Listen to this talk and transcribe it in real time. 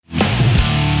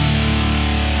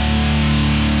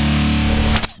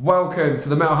Welcome to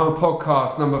the Metal Hammer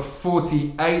podcast number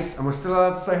 48. Am I still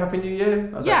allowed to say Happy New Year?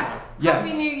 Yes.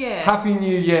 Happy New Year. Happy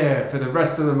New Year for the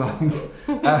rest of the month.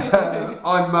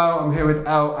 I'm Merl. I'm here with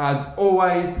Elle as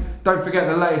always. Don't forget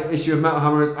the latest issue of Metal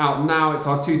Hammer is out now. It's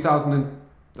our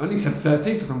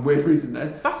 2013 for some weird reason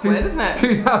then. That's weird, isn't it?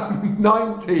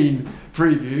 2019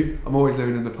 preview. I'm always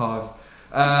living in the past.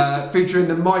 Featuring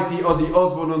the mighty Ozzy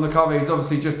Osbourne on the cover. He's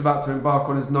obviously just about to embark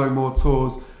on his No More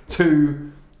Tours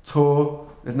 2 tour.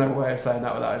 There's no way of saying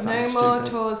that without it sounding No More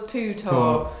stupid. Tours 2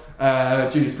 tour.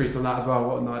 Judas Priest on that as well.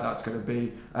 What a night that's going to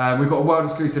be. We've got a world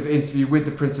exclusive interview with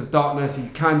the Prince of Darkness. He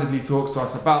candidly talks to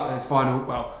us about his final,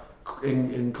 well,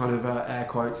 in kind of air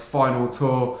quotes, final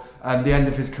tour, the end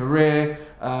of his career.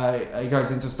 He goes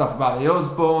into stuff about the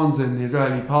Osbournes and his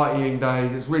early partying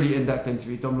days. It's really in-depth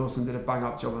interview. Dom Lawson did a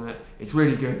bang-up job on it. It's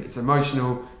really good. It's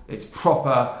emotional. It's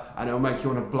proper, and it'll make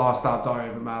you want to blast out Diary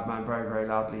of a Madman very, very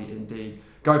loudly indeed.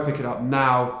 Go pick it up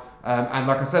now. And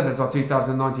like I said, there's our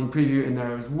 2019 preview in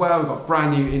there as well. We've got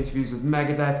brand new interviews with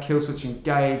Megadeth, Killswitch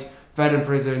Engage, Venom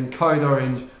Prison, Code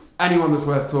Orange, anyone that's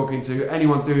worth talking to,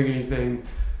 anyone doing anything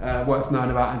worth knowing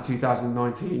about in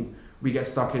 2019. We get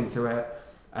stuck into it.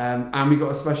 And we got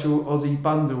a special Aussie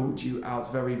bundle due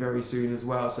out very, very soon as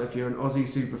well. So if you're an Aussie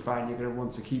super fan, you're going to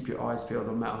want to keep your eyes peeled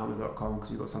on metalhammer.com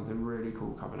because we've got something really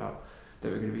cool coming up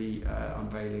that we're going to be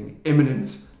unveiling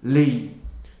imminently.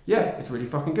 Yeah, it's really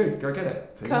fucking good. Go get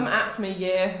it, please. Come at me,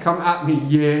 yeah. Come at me,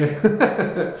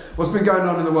 yeah. What's been going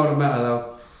on in the world of metal,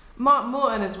 though? Mark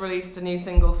Morton has released a new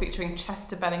single featuring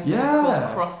Chester Bennington. It's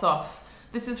called Cross Off.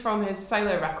 This is from his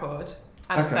solo record,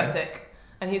 Anesthetic.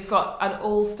 And he's got an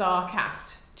all-star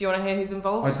cast. Do you want to hear who's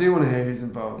involved? I do want to hear who's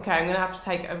involved. Okay, I'm going to have to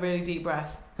take a really deep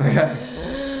breath.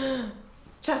 Okay.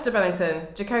 Chester Bennington,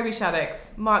 Jacoby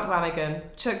Shaddix, Mark Lanigan,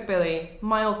 Chuck Billy,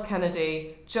 Miles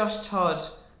Kennedy, Josh Todd,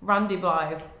 Randy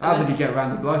Blythe. How did he get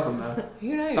Randy Blythe on there?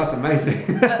 Who knows? That's amazing.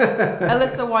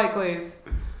 Alyssa Whiteglues.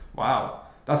 Wow.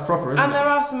 That's proper, isn't it? And there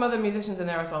are some other musicians in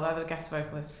there as well. They're the guest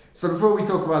vocalists. So before we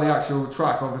talk about the actual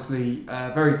track, obviously,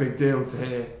 very big deal to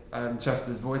hear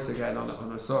Chester's voice again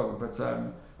on a song. But,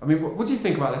 I mean, what do you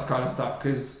think about this kind of stuff?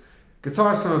 Because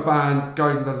guitarist from a band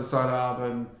goes and does a solo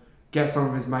album, gets some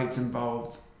of his mates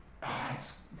involved.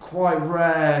 It's quite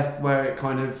rare where it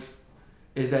kind of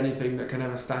is anything that can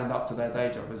ever stand up to their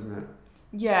day job, isn't it?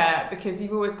 Yeah, because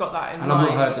you've always got that in mind. And I've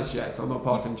not heard this yet, so I'm not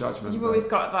passing judgment. You've always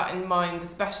got that in mind,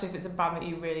 especially if it's a band that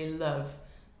you really love,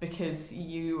 because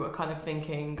you are kind of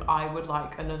thinking, I would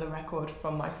like another record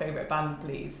from my favourite band,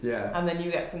 please. Yeah. And then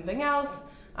you get something else,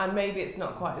 and maybe it's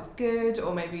not quite as good,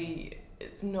 or maybe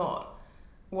it's not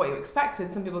what you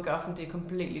expected. Some people go off and do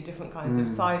completely different kinds of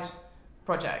side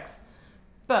projects.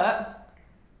 But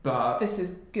this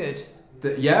is good.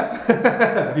 Yeah?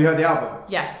 Have you heard the album?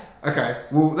 Yes. Okay,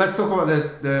 well, let's talk about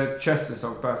the Chester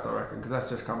song first, I reckon, because that's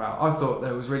just come out. I thought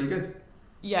that was really good.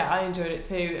 Yeah, I enjoyed it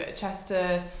too.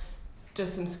 Chester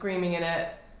does some screaming in it.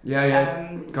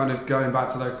 Yeah. Kind of going back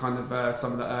to those kind of,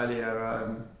 some of the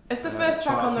earlier... it's the first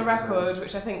track on the record,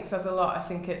 which I think says a lot. I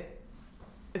think it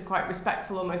is quite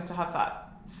respectful almost to have that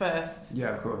first.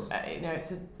 Yeah, of course.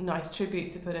 It's a nice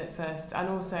tribute to put it first. And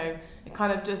also, it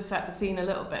kind of does set the scene a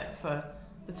little bit for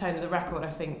the tone of the record, I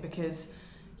think, because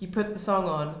you put the song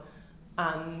on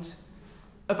and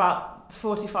about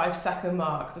 45-second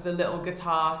mark there's a little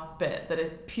guitar bit that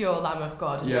is pure Lamb of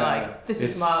God. Yeah, you're like, this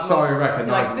is Mark so Morton.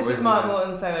 recognisable. Like, this is Mark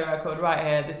Morton's solo record right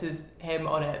here. This is him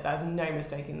on it. There's no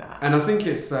mistaking that. And I think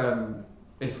it's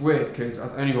weird because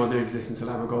anyone who's listened to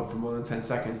Lamb of God for more than 10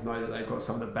 seconds know that they've got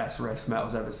some of the best riffs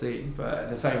metal's ever seen, but at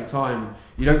the same time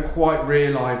you don't quite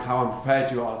realise how unprepared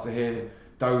you are to hear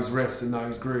those riffs and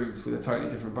those grooves with a totally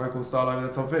different vocal style over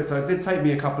the top of it. So it did take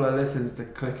me a couple of listens to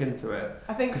click into it.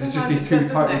 I think because it's just these two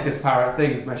totally disparate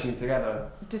things meshing together.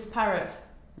 Disparate.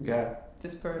 Yeah.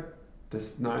 Disparate.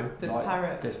 Disparate.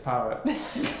 Disparate.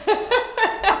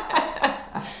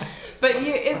 But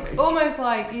it's almost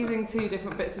like using two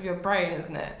different bits of your brain,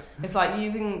 isn't it? It's like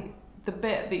using the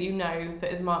bit that you know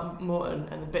that is Mark Morton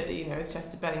and the bit that you know is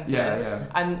Chester Bennington. Yeah.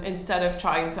 And instead of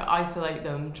trying to isolate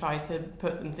them, try to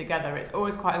put them together. It's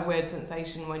always quite a weird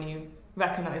sensation when you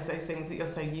recognise those things that you're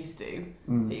so used to,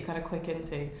 that you kind of click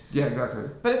into. Yeah, exactly.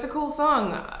 But it's a cool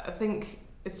song. I think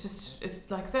it's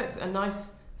like I said, it's a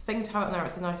nice thing to have it there.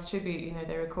 It's a nice tribute.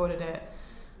 They recorded it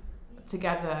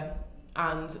together,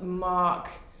 and Mark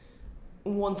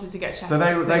wanted to get Chester. So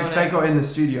they got in the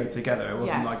studio together. It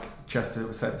wasn't like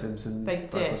Chester sent him some. They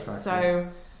did. So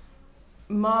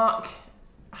Mark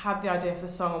had the idea for the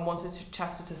song and wanted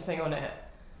Chester to sing on it,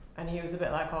 and he was a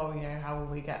bit like, how will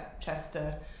we get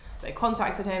Chester? They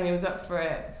contacted him. He was up for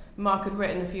it, Mark had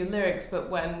written a few lyrics, but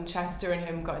when Chester and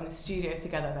him got in the studio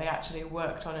together, they actually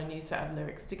worked on a new set of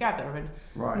lyrics together.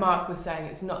 And Mark was saying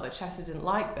it's not that Chester didn't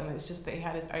like them, it's just that he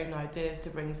had his own ideas to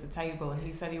bring to the table. And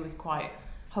he said he was quite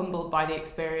humbled by the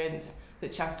experience,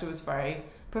 that Chester was very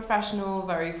professional,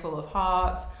 very full of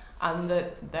heart, and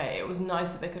that it was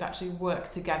nice that they could actually work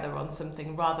together on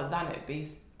something rather than it be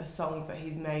a song that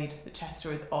he's made that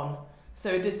Chester is on. So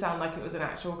it did sound like it was an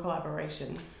actual collaboration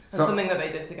and something that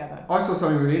they did together. I saw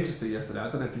something really interesting yesterday. I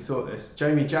don't know if you saw this.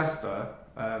 Jamie Jester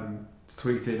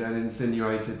tweeted and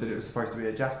insinuated that it was supposed to be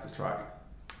a Jester track.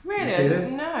 Really? Did you see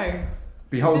this? No.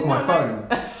 Behold my phone.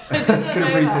 I'm just going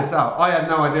to read this out. I had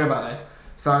no idea about this.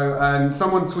 So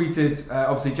someone tweeted,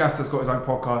 obviously Jester's got his own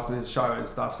podcast and his show and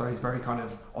stuff, so he's very kind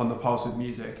of on the pulse with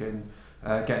music and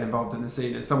getting involved in the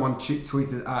scene. And someone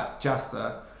tweeted at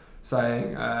Chester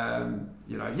saying,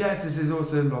 yes, this is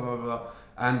awesome, blah, blah, blah.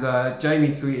 And Jamie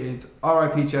tweeted,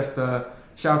 R.I.P. Chester,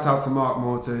 shout out to Mark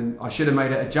Morton, I should have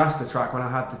made it a Chester track when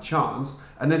I had the chance.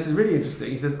 And this is really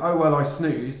interesting. He says, oh, well, I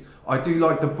snoozed. I do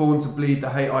like the Born to Bleed, the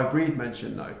Hate I Breed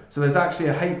mention, though. So there's actually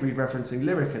a hate breed referencing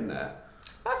lyric in there.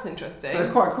 That's interesting. So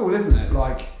it's quite cool, isn't it?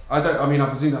 Like, I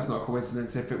presume that's not a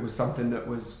coincidence if it was something that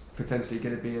was potentially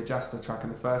going to be a Jester track in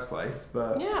the first place,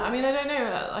 but... Yeah, I don't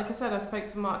know. Like I said, I spoke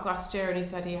to Mark last year and he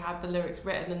said he had the lyrics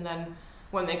written, and then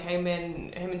when they came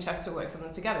in, him and Chester worked on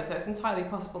them together, so it's entirely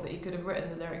possible that he could have written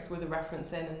the lyrics with a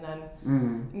reference in and then,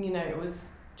 it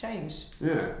was changed.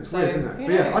 Yeah, it's weird, isn't it?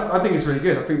 But yeah, I think it's really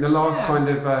good. I think the last kind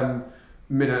of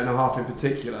minute and a half in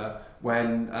particular,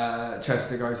 when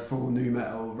Chester goes full nu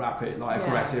metal rapping, like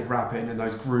aggressive rapping, and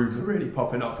those grooves are really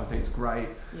popping off, I think it's great.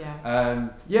 Yeah.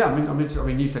 You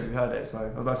said you heard it, so I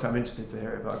was about to say I'm interested to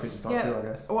hear it, but I could just ask you, I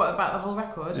guess. What about the whole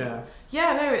record? Yeah.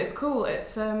 Yeah, no, it's cool.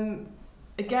 It's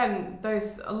again,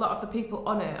 a lot of the people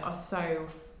on it are so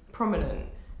prominent.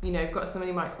 You've got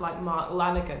somebody like Mark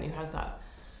Lanigan, who has that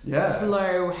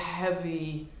slow,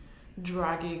 heavy,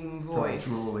 dragging voice.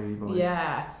 Drawly voice.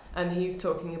 Yeah. And he's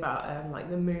talking about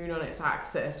the moon on its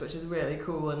axis, which is really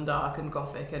cool and dark and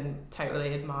gothic and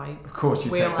totally in my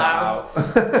wheelhouse.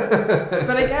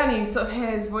 But again, you sort of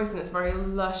hear his voice and it's very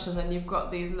lush, and then you've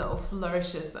got these little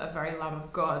flourishes that are very Lamb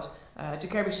of God.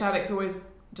 Jacoby Shaddix always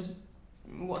just,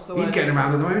 what's the word? He's getting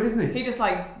around at the moment, isn't he? He just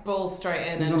balls straight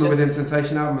in. He's on the Within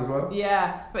Temptation album as well.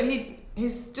 Yeah, but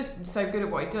he's just so good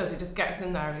at what he does. He just gets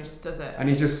in there and he just does it. And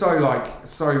he's just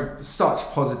such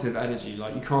positive energy.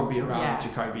 Like, you can't be around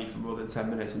Jacoby for more than 10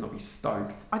 minutes and not be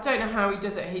stoked. I don't know how he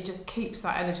does it. He just keeps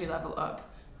that energy level up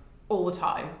all the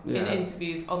time in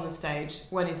interviews, on the stage,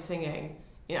 when he's singing.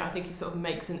 I think he sort of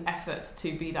makes an effort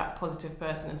to be that positive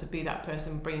person and to be that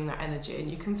person bringing that energy.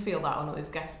 And you can feel that on all his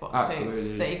guest spots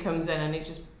too. That he comes in and he's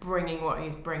just bringing what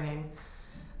he's bringing.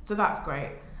 So that's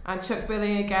great. And Chuck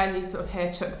Billy, again, you sort of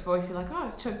hear Chuck's voice, you're like, oh,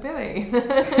 it's Chuck Billy.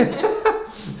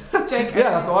 Jake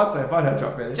that's what I'd say if I'd heard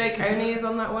Chuck Billy. Jake Oney is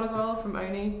on that one as well, from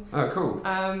Oney. Oh, cool.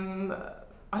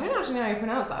 I don't actually know how you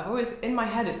pronounce that. I've always, in my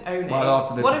head, it's Oney. Well,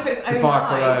 after the what if it's Oney?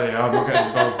 I'm not getting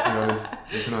involved, to be honest,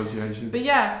 in pronunciation. But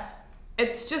yeah,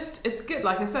 it's good.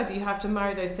 Like I said, you have to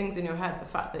marry those things in your head. The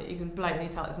fact that you can blatantly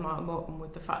tell it's Mark Morton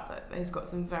with the fact that he's got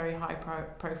some very high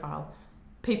profile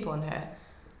people in here.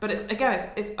 But it's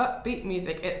upbeat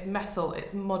music, it's metal,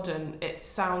 it's modern, it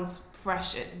sounds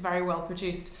fresh, it's very well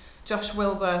produced. Josh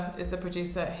Wilbur is the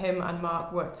producer. Him and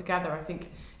Mark worked together. I think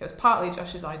it was partly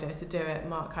Josh's idea to do it.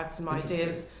 Mark had some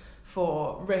ideas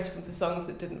for riffs and for songs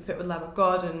that didn't fit with Lamb of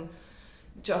God, and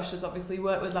Josh has obviously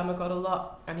worked with Lamb of God a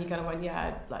lot, and he kind of went,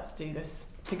 let's do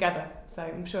this together. So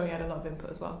I'm sure he had a lot of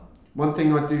input as well. One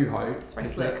thing I do hope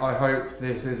is slick. that I hope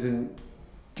this isn't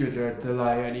going to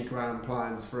delay any grand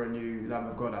plans for a new Lamb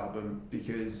of God album,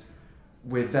 because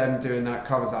with them doing that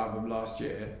covers album last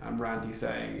year and Randy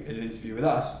saying in an interview with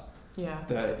us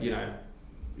that they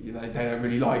don't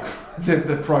really like they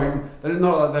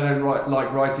don't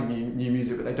like writing new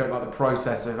music, but they don't like the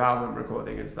process of album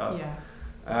recording and stuff.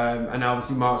 And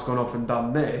obviously Mark's gone off and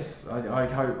done this. I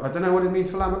hope, I don't know what it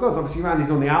means for Lamb of God. Obviously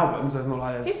Randy's on the album, so it's not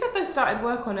like he said they started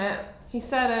work on it. He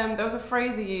said there was a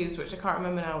phrase he used, which I can't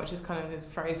remember now, which is kind of his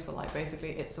phrase for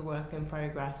basically it's a work in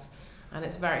progress. And he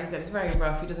said it's very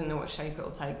rough. He doesn't know what shape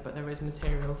it'll take, but there is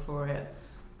material for it.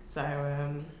 So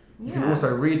you can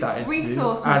also read that interview.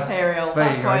 Resource material,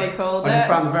 that's why he called it. I just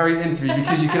found the very interview,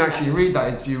 because you can actually read that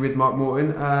interview with Mark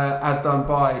Morton, as done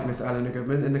by Miss Eleanor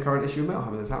Goodman in the current issue of Merl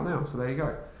Hammer that's out now. So there you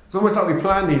go. It's almost like we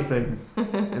plan these things.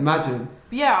 Imagine.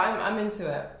 Yeah, I'm into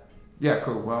it. Yeah,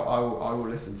 cool. Well, I will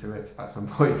listen to it at some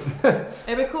point.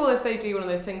 It'd be cool if they do one of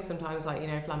those things sometimes,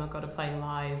 if Lamb of God are playing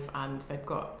live and they've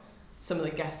got some of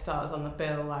the guest stars on the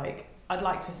bill. I'd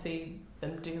like to see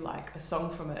them do a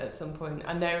song from it at some point.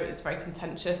 I know it's very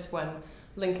contentious when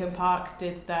Linkin Park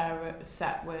did their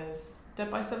set with Dead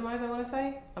by Sunrise, I want to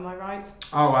say. Am I right?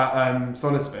 Oh, at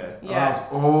Sonisphere. Yeah. Oh,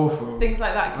 that was awful. Things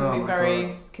like that can be very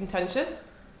God. contentious.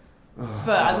 Oh,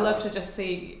 But I'd love to just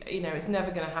see, it's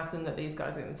never going to happen that these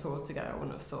guys are going to tour together, I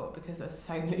wouldn't have thought, because there's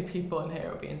so many people in here,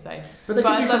 it would be insane. But they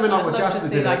could do something like what Chester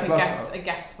did at like Bloodstock. a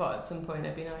guest spot at some point,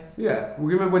 it'd be nice. Yeah, well,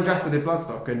 you remember when Chester did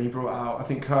Bloodstock and he brought out, I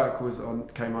think Kirk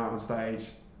came out on stage,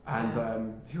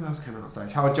 and who else came out on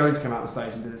stage? Howard Jones came out on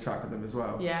stage and did a track with them as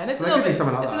well. Yeah, and it's so a little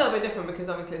bit different because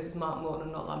obviously this is Mark Morton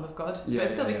and not Lamb of God. Yeah, but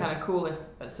it'd still be kind of cool if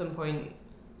at some point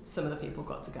some of the people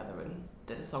got together and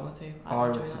did a song or two. I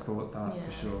would support that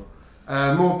for sure.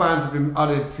 More bands have been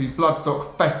added to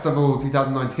Bloodstock Festival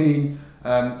 2019.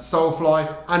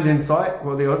 Soulfly and Insight.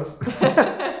 What are the odds?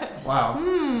 Wow.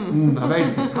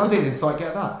 Amazing. How did Insight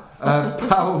get that?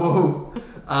 Powerwolf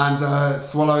and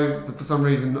Swallow. For some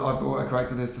reason, I've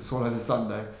autocorrected this to Swallow the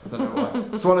Sunday. I don't know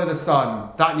why. Swallow the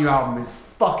Sun. That new album is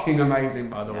fucking amazing,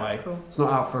 by the way. Cool. It's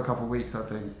not out for a couple of weeks, I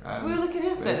think. We were looking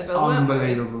yesterday. It's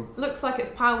unbelievable. Looks like it's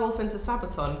Powerwolf into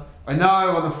Sabaton. I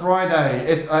know, on the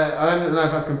Friday. I don't know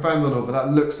if that's confirmed or not, but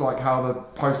that looks like how the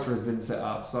poster has been set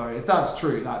up. So if that's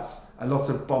true, that's a lot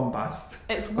of bombast.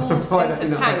 It's wolves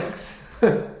into tanks.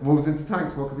 Wolves into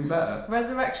tanks, what could be better?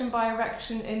 Resurrection by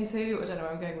erection into... I don't know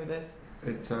where I'm going with this.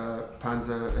 It's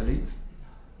Panzer Elite.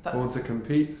 Born to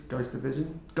Compete, Ghost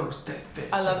Division. Ghost Division.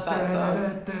 I love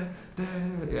that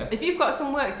song. Yeah. If you've got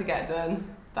some work to get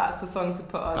done, that's the song to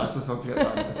put on. That's the song to get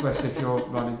done, especially if you're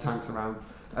running tanks around.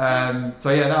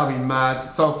 So yeah, that'll be mad.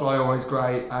 Soulfly always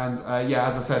great, and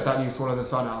as I said, that new Swallow the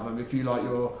Sun album. If you like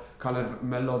your kind of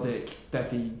melodic,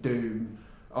 deathy doom,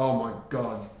 oh my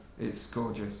god, it's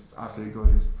gorgeous. It's absolutely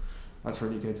gorgeous. That's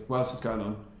really good. What else is going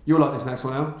on? You'll like this next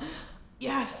one, Elle?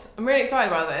 Yes, I'm really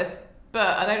excited about this,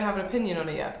 but I don't have an opinion on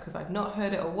it yet because I've not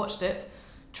heard it or watched it.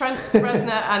 Trent Reznor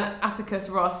and Atticus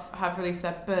Ross have released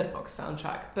their Bird Box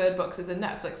soundtrack. Bird Box is a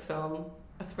Netflix film,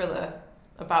 a thriller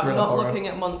about not horror. Looking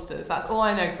at monsters. That's all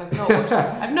I know because I've not watched it.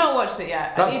 I've not watched it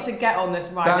yet. I need to get on this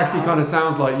right now. That actually kind of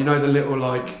sounds like, the little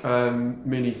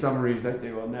mini summaries they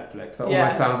do on Netflix. That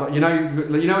almost sounds like,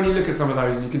 when you look at some of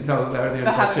those and you can tell that they're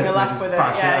the having a laugh with it.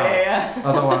 Yeah. I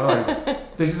was like, one of those.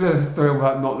 This is a film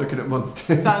about not looking at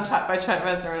monsters. Soundtrack by Trent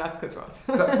Reznor and Atticus Ross.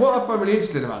 So what I find really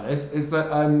interesting about this is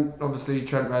that obviously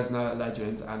Trent Reznor, a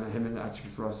legend, and him and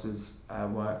Atticus Ross's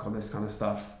work on this kind of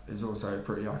stuff is also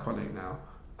pretty iconic now.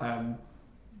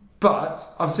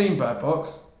 But I've seen Bird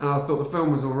Box and I thought the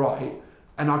film was alright,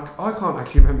 and I can't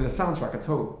actually remember the soundtrack at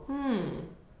all.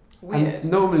 Weird.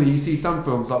 And normally you see some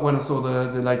films, like when I saw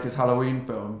the latest Halloween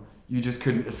film, you just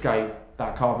couldn't escape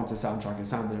that Carpenter soundtrack. It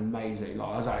sounded amazing. Like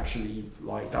I was actually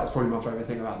that was probably my favourite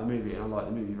thing about the movie, and I liked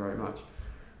the movie very much.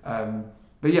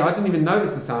 But yeah, I didn't even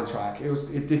notice the soundtrack.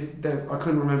 I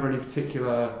couldn't remember any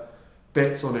particular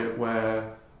bits on it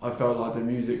where I felt like the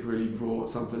music really brought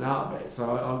something out of it.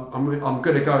 So I'm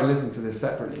going to go and listen to this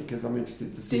separately because I'm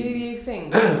interested to see. Do you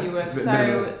think you were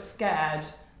so scared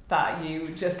that you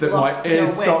just that lost my your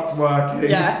ears wits? stopped working?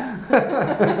 Yeah.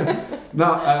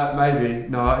 No, maybe.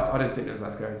 No, I didn't think it was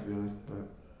that scary, to be honest. But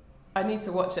I need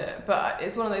to watch it, but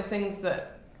it's one of those things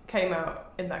that came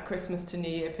out in that Christmas to New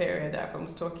Year period that everyone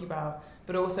was talking about.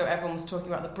 But also everyone was talking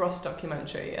about the Bros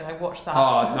documentary, and I watched that.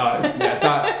 Oh no, yeah,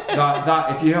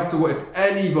 that. If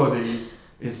anybody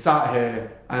is sat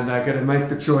here and they're going to make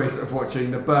the choice of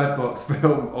watching the Bird Box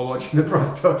film or watching the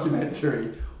Bros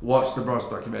documentary, watch the Bros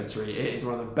documentary. It is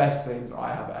one of the best things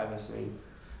I have ever seen.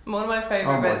 One of my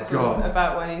favourite bits was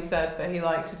about when he said that he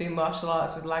liked to do martial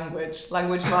arts with language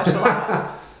martial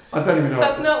arts. I don't even know.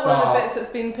 That's not one of the bits that's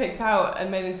been picked out and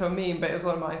made into a meme, but it was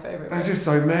one of my favourite bits. There's just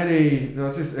so many.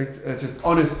 It's just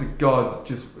honest to God.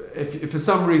 Just if for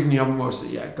some reason you haven't watched it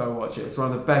yet, go watch it. It's one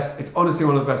of the best. It's honestly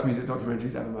one of the best music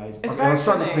documentaries ever made. I was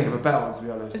struggling to think of a better one, to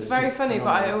be honest. It's very funny, phenomenal.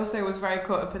 But I also was very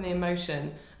caught up in the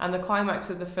emotion. And the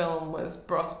climax of the film was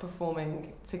Bros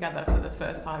performing together for the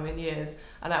first time in years.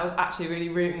 And I was actually really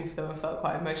rooting for them and felt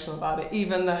quite emotional about it,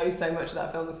 even though so much of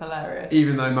that film is hilarious.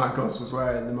 Even though Matt Goss was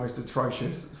wearing the most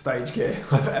atrocious stage gear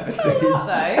I've ever seen. Tell you what,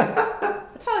 though.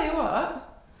 I tell you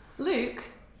what. Luke,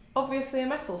 obviously a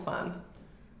metal fan.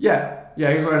 Yeah, he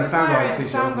was wearing a Soundgarden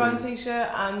t-shirt. Soundgarden t-shirt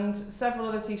and several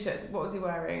other t-shirts. What was he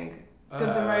wearing?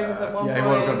 Guns N' Roses at one point. Yeah, he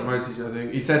wore a Guns N' Roses t-shirt, I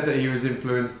think. He said that he was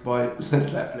influenced by Led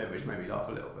Zeppelin, which made me laugh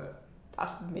a little bit.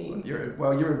 That's mean. You're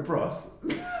in Bros. Do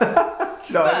you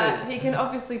know what I mean? He can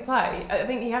obviously play. I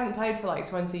think he hadn't played for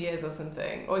 20 years or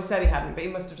something. Or he said he hadn't, but he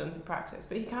must have done some practice.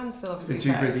 But he can still obviously He's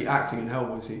been too busy acting in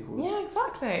Hellboy sequels. Yeah,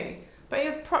 exactly. But he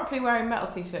was properly wearing metal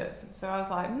t-shirts. So I was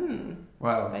like,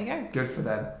 Well, there you go. Good for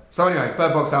them. So anyway,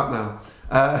 Bird Box out now.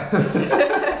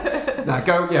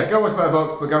 Go watch Bird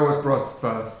Box, but go watch Bros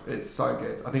first. It's so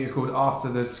good. I think it's called After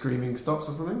the Screaming Stops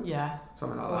or something. Yeah.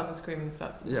 Something like When that. the screaming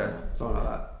stops. Yeah, something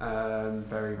like that.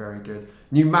 Very, very good.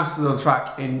 New Mastodon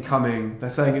track incoming. They're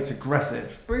saying it's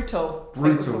aggressive. Brutal.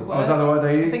 Brutal. Oh, is that the word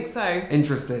they I used? think so.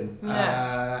 Interesting.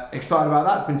 Yeah. Excited about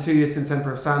that. It's been 2 years since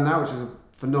Emperor of Sand now, which is a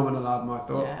phenomenal album, I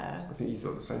thought. Yeah. I think you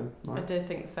thought the same. Right? I did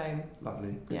think the same.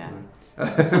 Lovely. Good Yeah. to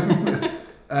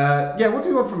know. What do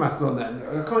we want from Mastodon then?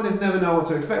 I kind of never know what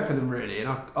to expect from them really, and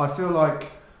I feel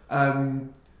like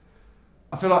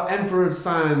Emperor of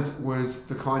Sand was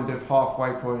the kind of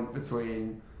halfway point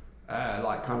between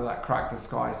like kind of that Crack the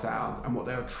Sky sound and what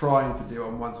they were trying to do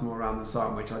on Once More Around the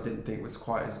Sun, which I didn't think was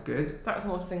quite as good. That was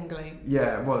more singly.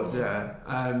 Yeah, it was. Yeah.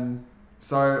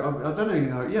 So I don't really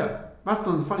know. Yeah,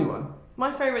 Mastodon's a funny one.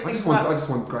 My favourite I things just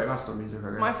want great Mastodon music,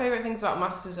 I guess. My favourite things about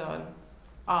Mastodon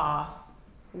are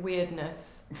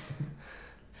weirdness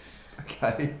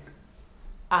Okay.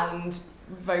 and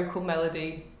vocal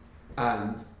melody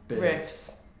And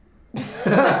beards.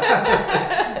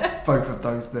 riffs. Both of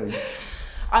those things.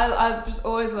 I just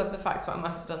always love the fact about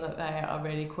Mastodon that they are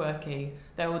really quirky.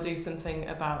 They will do something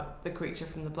about the creature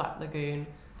from the Black Lagoon.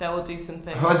 They will do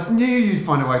something. I knew you'd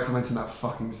find a way to mention that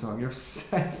fucking song. You're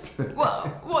obsessed with it.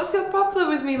 What's your problem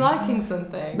with me liking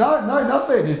something? No,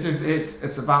 nothing. It's just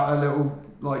it's about a little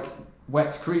like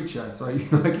wet creature, so you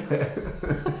like it.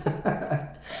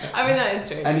 I mean that is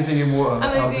true. Anything in water.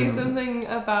 And they do something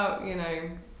about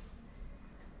a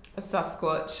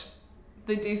Sasquatch.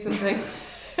 They do something.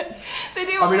 They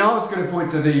do. I was going to point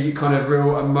to the kind of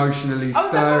real emotionally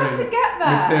stirring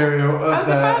material of I was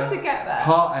about to get there.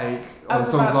 Heartache on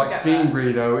songs like Steam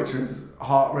Breather, which was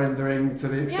heart rendering to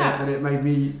the extent that it moved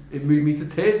me to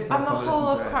tears. And the whole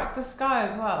of Crack the Sky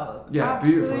as well. Yeah,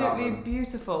 absolutely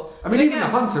beautiful. I mean, even The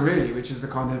Hunter, really, which is the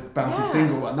kind of bouncy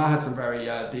single one, that had some very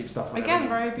deep stuff on it. Again,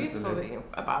 very beautiful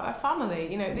about their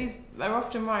family. They're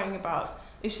often writing about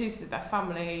issues with their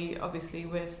family. Obviously,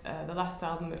 with the last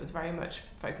album, it was very much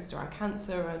focused around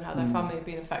cancer and how their family had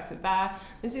been affected there.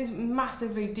 This is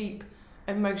massively deep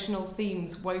emotional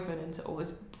themes woven into all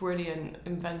this brilliant,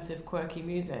 inventive, quirky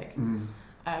music.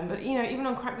 But even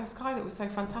on Crack the Sky, that was so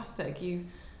fantastic. You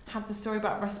had the story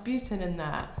about Rasputin in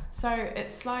there, so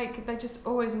it's like they just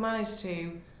always manage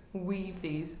to weave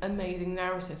these amazing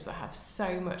narratives but have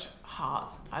so much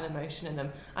heart and emotion in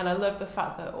them. And I love the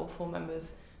fact that all four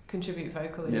members contribute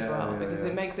vocally as well, because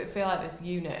it makes it feel like this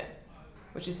unit,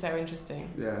 which is so interesting.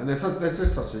 Yeah, and they're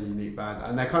just such a unique band,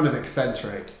 and they're kind of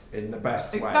eccentric in the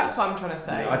best way. That's what I'm trying to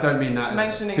say. I don't mean that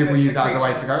Mentioning people use that as a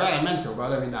way to go, they're mental, but I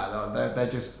don't mean that though. They're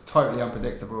just totally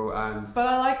unpredictable but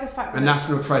I like the fact that a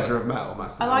national treasure of metal.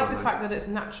 I like the fact that it's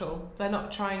natural. They're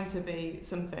not trying to be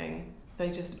something.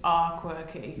 They just are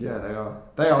quirky. Yeah, they are.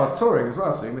 They are touring as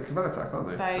well soon with Ithaca, aren't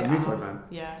they? They are. Mutoid Man.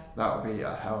 Yeah. That would be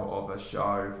a hell of a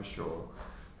show for sure.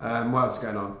 What else is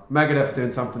going on? Megadeth are doing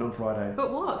something on Friday.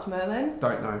 But what, Merlin?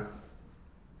 Don't know.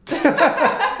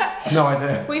 No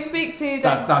idea. We speak to Dave.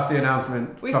 That's the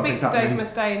announcement. We speak to Dave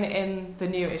Mustaine in the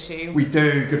new issue. We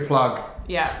do. Good plug.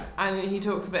 Yeah, and he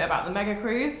talks a bit about the Mega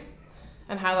Cruise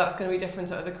and how that's going to be different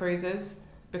to other cruises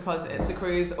because it's a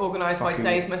cruise organised by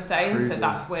Dave Mustaine, cruises. So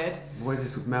that's weird. What is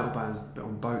this with metal bands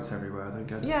on boats everywhere? I don't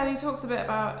get it. Yeah, and he talks a bit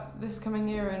about this coming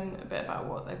year and a bit about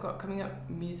what they've got coming up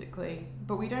musically,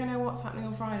 but we don't know what's happening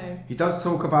on Friday. He does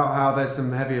talk about how there's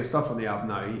some heavier stuff on the album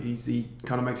though. He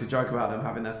kind of makes a joke about them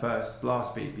having their first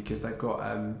blast beat because they've got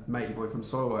Matey Boy from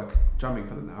Soilwork drumming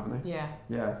for them now, haven't they?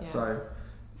 Yeah. So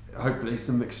hopefully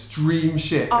some extreme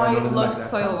shit going on. I love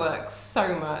Soilwork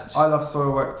so much. I love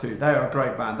Soilwork too. They are a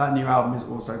great band. That new album is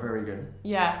also very good.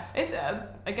 Yeah, it's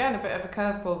again a bit of a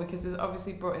curveball because it's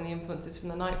obviously brought in the influences from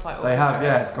the Night Flight Orchestra. They have,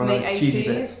 yeah. It's got those cheesy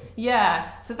bits.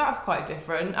 Yeah, so that's quite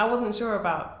different. I wasn't sure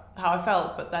about how I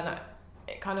felt, but then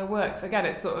it kind of works. Again,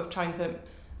 it's sort of trying to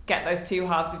get those two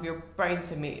halves of your brain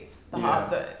to meet. The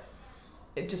half that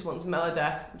it just wants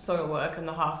Melodeath, Soilwork, and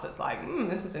the half that's like,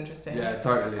 this is interesting. Yeah,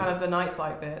 totally. It's kind of the Night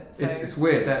Flight bit. So. It's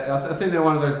weird. I think they're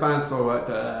one of those bands, Soilwork,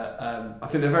 that I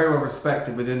think they're very well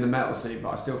respected within the metal scene,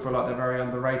 but I still feel like they're very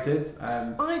underrated.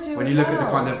 I do. When you look at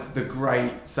the kind of the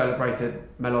great celebrated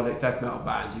melodic death metal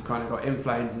bands, you've kind of got In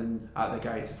Flames and At the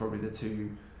Gates are probably the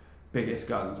two biggest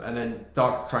guns, and then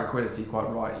Dark Tranquillity quite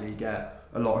rightly get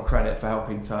a lot of credit for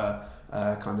helping to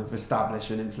kind of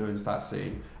establish and influence that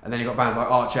scene. And then you've got bands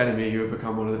like Arch Enemy who have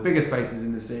become one of the biggest faces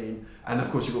in the scene, and of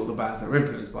course you've got all the bands that are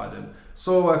influenced by them.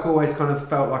 Soilwork always kind of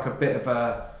felt like a bit of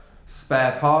a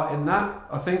spare part in that,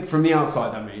 I think, from the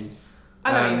outside I mean.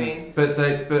 I know what you mean. But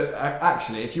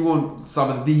actually, if you want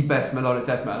some of the best melodic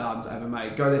death metal albums ever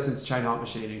made, go listen to Chain Heart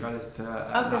Machine and go listen to.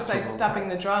 I was going to say Stabbing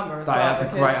the Drama as well. That's a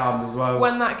great album as well.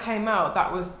 When that came out,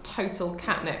 that was total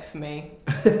catnip for me.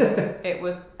 It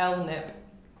was L-nip.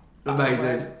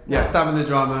 Amazing. Yeah, Stabbing the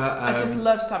Drama. I just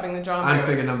love Stabbing the Drama. And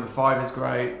Figure Number 5 is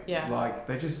great. Yeah. Like,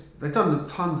 they've done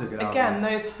tons of good albums. Again,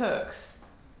 those hooks.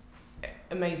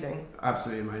 Amazing.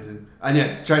 Absolutely amazing. And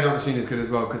yeah, Chain Heart Machine is good as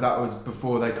well, because that was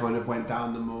before they kind of went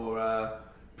down the more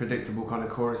predictable kind of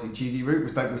chorusy, cheesy route,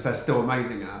 which they're still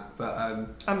amazing at.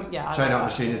 But Chain Heart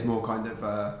Machine is more kind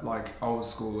of like old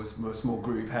school, it's more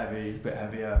groove heavy, it's a bit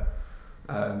heavier.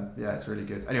 Yeah, it's really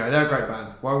good. Anyway, they're a great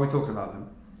band. Why are we talking about them?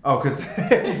 Oh, because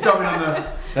he's drumming on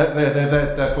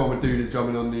their former dude is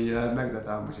drumming on the Megadeth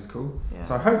album, which is cool. Yeah.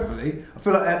 So hopefully, I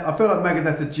feel like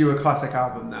Megadeth are due a classic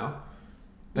album now.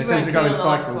 They tend to go in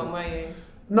cycles. One, were you?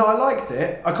 No, I liked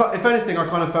it. If anything, I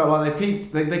kind of felt like they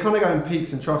peaked. They kind of go in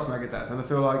peaks and troughs, Megadeth, and I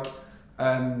feel like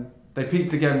they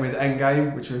peaked again with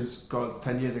Endgame, which was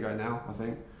 10 years ago now, I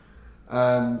think.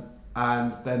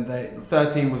 And then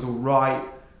 13 was all right.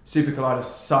 Super Collider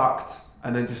sucked,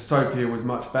 and then Dystopia was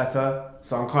much better.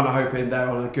 So I'm kind of hoping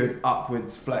they're on a good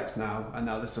upwards flex now, and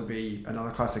now this will be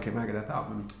another classic Megadeth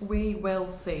album. We will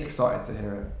see. Excited to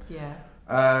hear it. Yeah.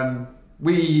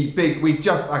 We've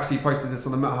just actually posted this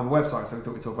on the Metal Hammer website, so we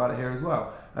thought we'd talk about it here as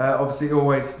well. Obviously,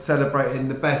 always celebrating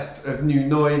the best of new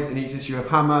noise in each issue of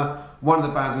Hammer. One of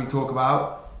the bands we talk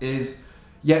about is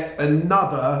yet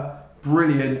another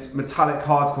brilliant metallic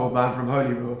hardcore band from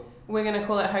Holy Roar. We're going to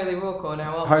call it Holy Roarcore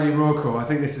now, aren't Holy Roarcore, I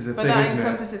think this is a thing, isn't it? But that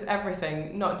encompasses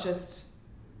everything, not just...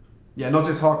 Yeah, not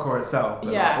just hardcore itself,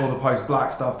 but like all the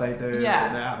post-black stuff they do, the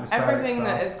atmospheric everything stuff.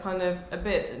 That is kind of a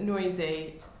bit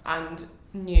noisy and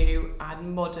new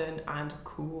and modern and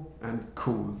cool.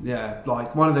 Yeah.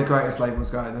 Like one of the greatest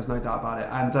labels going, there's no doubt about it.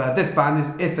 And this band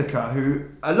is Ithaca, who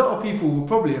a lot of people will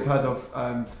probably have heard of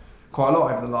quite a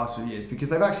lot over the last few years, because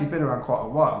they've actually been around quite a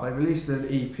while. They released an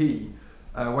EP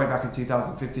way back in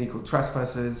 2015 called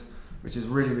Trespassers, which is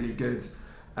really, really good.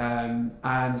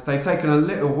 And they've taken a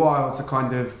little while to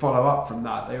kind of follow up from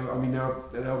that. They were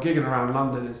gigging around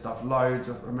London and stuff, loads.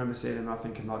 I remember seeing them, I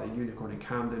think, in like the Unicorn in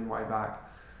Camden way back.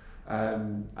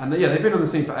 They've been on the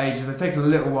scene for ages. They've taken a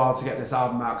little while to get this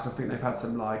album out, because I think they've had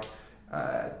some I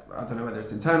don't know whether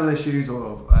it's internal issues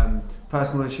or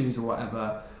personal issues or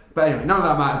whatever. But anyway, none of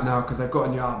that matters now, because they've got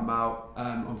a new album out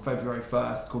on February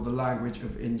 1st called The Language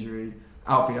of Injury,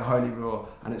 out via Holy Roar,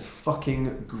 and it's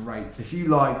fucking great. If you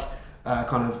like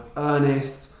kind of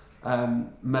earnest,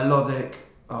 melodic,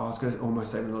 I was going to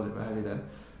almost say melodic but heavy then,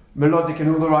 melodic in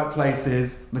all the right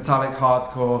places, metallic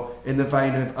hardcore, in the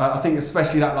vein of, I think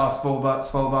especially that last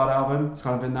Svalbard album, it's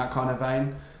kind of in that kind of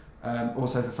vein,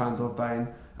 also for fans of Vein.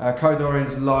 Code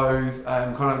Orange, Loathe,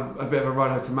 kind of a bit of a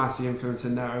Rolo Tomasi influence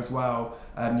in there as well.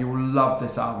 You will love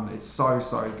this album, it's so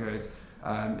good.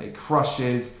 It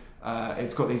crushes,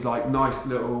 it's got these like nice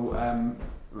little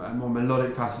more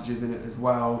melodic passages in it as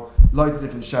well, loads of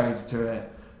different shades to it.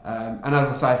 And as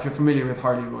I say, if you're familiar with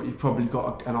Holy Roar, you've probably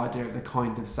got an idea of the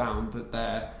kind of sound that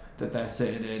they're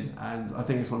sitting in, and I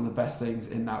think it's one of the best things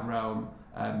in that realm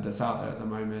that's out there at the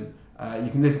moment.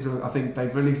 You can listen to, I think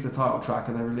they've released the title track,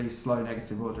 and they released Slow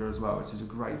Negative Order as well, which is a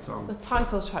great song. The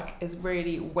title track is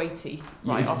really weighty.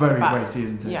 It's very weighty,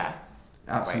 isn't it? Yeah.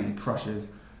 Absolutely crushes.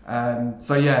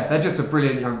 They're just a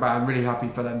brilliant young band. Really happy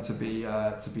for them to be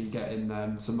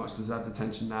getting some much deserved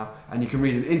attention now. And you can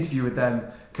read an interview with them,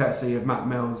 courtesy of Matt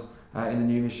Mills, in the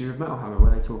new issue of Metal Hammer,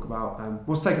 where they talk about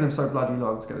what's taken them so bloody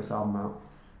long to get this album out.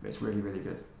 But it's really, really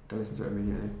good. Go listen to it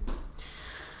immediately.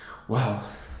 Well,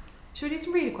 should we do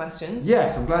some reader questions?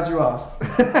 Yes, I'm glad you asked.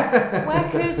 Where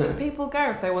could people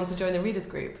go if they want to join the readers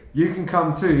group? You can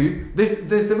come to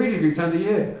the readers group turned a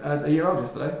year old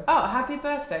yesterday. Oh, happy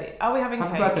birthday! Are we having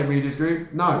happy cake? Birthday readers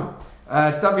group? No.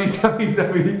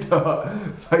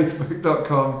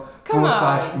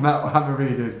 www.facebook.com/Metal Hammer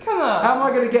Readers. Come on. How am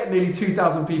I going to get nearly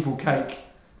 2,000 people cake?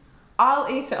 I'll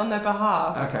eat it on their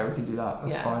behalf. Okay, we can do that.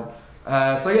 That's fine.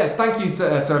 Thank you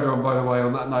to everyone, by the way,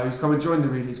 on that note, who's come and joined the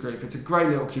readers group. It's a great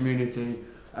little community.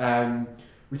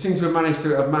 We seem to have managed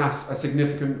to amass a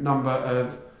significant number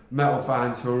of metal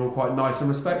fans who are all quite nice and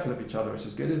respectful of each other, which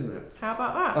is good, isn't it? How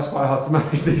about that? That's quite hard to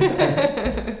manage these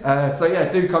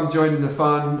days. Do come join in the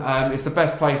fun. It's the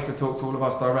best place to talk to all of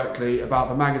us directly about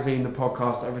the magazine, the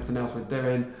podcast, everything else we're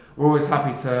doing. We're always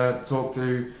happy to talk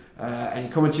through any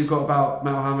comments you've got about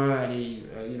Metal Hammer, any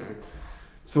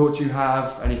thoughts you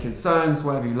have, any concerns,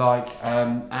 whatever you like,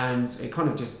 and it kind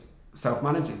of just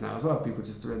self-manages now as well. People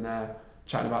just are in there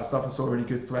chatting about stuff. I saw a really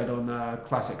good thread on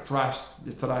classic thrash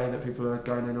today that people are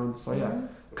going in on. So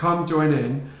come join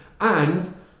in, and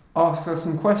asks us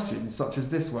some questions, such as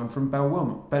this one from Ben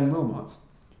Wilmot,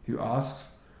 who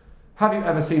asks, have you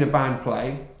ever seen a band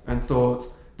play and thought,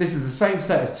 this is the same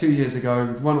set as 2 years ago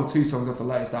with 1 or 2 songs off the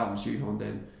latest album shoehorned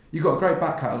in? You've got a great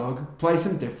back catalogue, play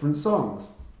some different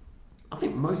songs. I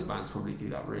think most bands probably do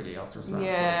that really after a certain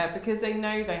point. Because they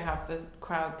know they have the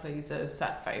crowd pleasers,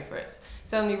 set favourites.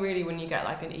 It's only really when you get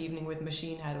like an evening with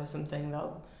Machine Head or something,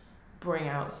 they'll bring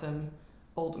out some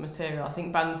older material. I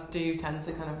think bands do tend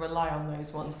to kind of rely on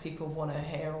those ones people want to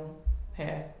hear,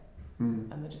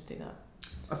 and they just do that.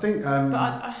 I think...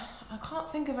 but I can't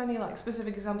think of any like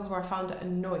specific examples where I found it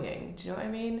annoying. Do you know what I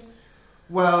mean?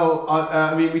 Well,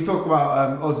 I mean, we talk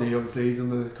about Ozzy, obviously, he's on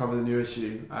the cover of the new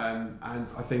issue, and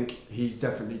I think he's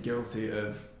definitely guilty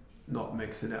of not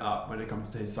mixing it up when it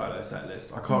comes to his solo set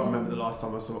list. I can't remember the last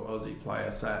time I saw Ozzy play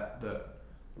a set that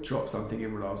dropped something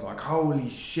in where I was like, holy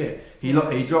shit. He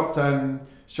dropped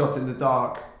Shot in the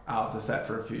Dark out of the set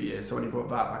for a few years, so when he brought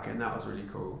that back in, that was really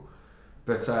cool.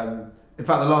 But in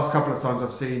fact, the last couple of times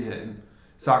I've seen him,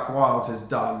 Zakk Wylde has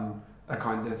done a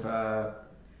kind of a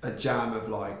jam of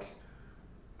like,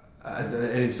 as an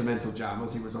instrumental jam,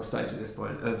 as he was off stage at this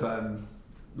point, of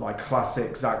like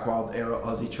classic Zakk Wylde era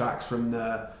Ozzy tracks from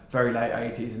the very late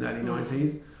 80s and early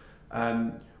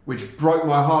 90s, which broke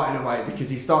my heart in a way because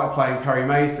he started playing Perry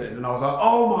Mason and I was like,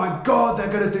 oh my god,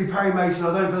 they're going to do Perry Mason,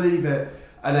 I don't believe it.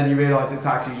 And then you realise it's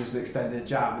actually just an extended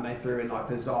jam, and they threw in like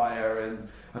Desire and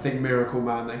I think Miracle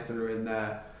Man they threw in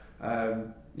there.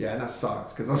 And that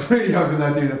sucks because I was really hoping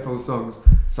they'd do their full songs.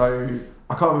 So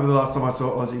I can't remember the last time I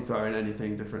saw Ozzy throwing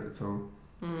anything different at all.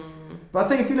 But I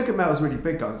think if you look at metal's really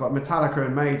big guys, like Metallica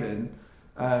and Maiden,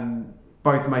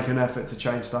 both make an effort to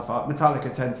change stuff up.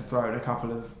 Metallica tend to throw in a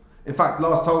couple of... In fact,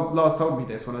 Lars told me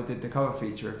this when I did the cover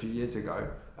feature a few years ago.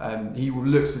 He will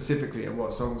look specifically at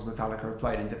what songs Metallica have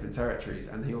played in different territories,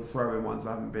 and he'll throw in ones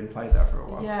that haven't been played there for a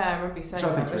while. Yeah, I remember you saying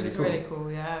that, which is really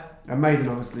cool, yeah. And Maiden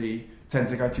obviously tend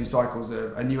to go through cycles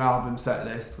of a new album set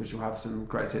list, which will have some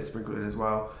great hits sprinkled in as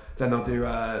well. Then they'll do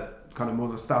a kind of more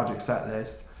nostalgic set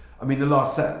list. I mean, the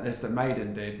last set list that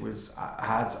Maiden did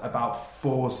had about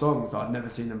 4 songs that I'd never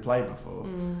seen them play before.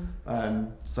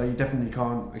 So you definitely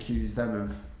can't accuse them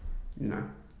of,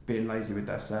 being lazy with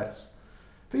their sets.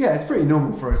 But yeah, it's pretty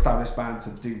normal for an established band to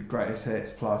do greatest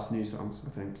hits plus new songs, I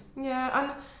think. Yeah,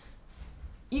 and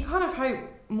you kind of hope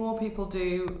more people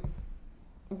do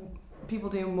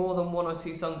more than 1 or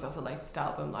 2 songs off the latest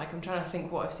album. Like, I'm trying to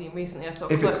think what I've seen recently. I saw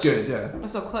Clutch. If it's good, yeah. I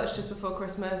saw Clutch just before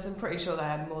Christmas. I'm pretty sure they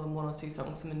had more than 1 or 2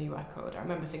 songs from the new record. I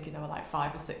remember thinking there were like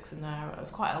 5 or 6 in there. It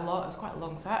was quite a lot. It was quite a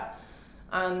long set.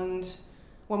 And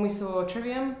when we saw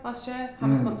Trivium last year,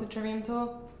 Hammer-sponsored Trivium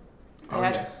tour, they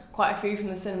had quite a few from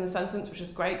The Sin and the Sentence, which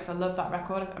was great because I love that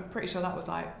record. I'm pretty sure that was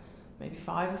like maybe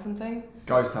 5 or something.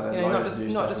 Ghost had a not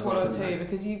just 1 or 2,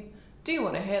 because you do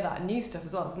want to hear that new stuff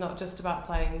as well. It's not just about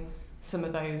playing some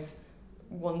of those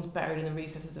ones buried in the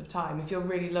recesses of time. If you're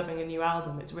really loving a new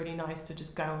album, it's really nice to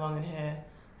just go along and hear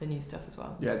the new stuff as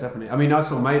well. Yeah, definitely. I mean, I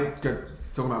saw Maiden,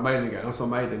 talking about Maiden again, I saw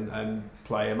Maiden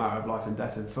play A Matter of Life and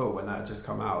Death in full when that had just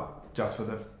come out, just for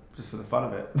the fun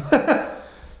of it.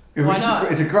 Why not?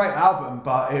 It's a great album,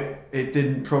 but it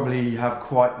didn't probably have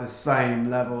quite the same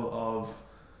level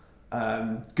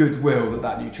of goodwill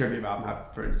that new Trivium album had,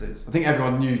 for instance. I think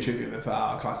everyone knew Trivium had put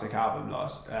out a classic album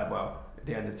at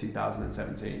the end of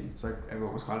 2017, so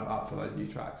everyone was kind of up for those new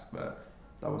tracks, but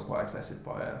that was quite excessive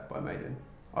by Maiden.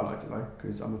 I liked it though,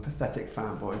 because I'm a pathetic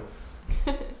fanboy.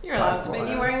 You're allowed to be.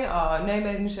 You're wearing no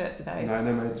Maiden shirt today. No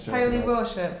Maiden shirt Holy today. War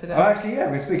shirt today. Oh, actually, yeah,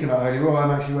 we're speaking about Holy War.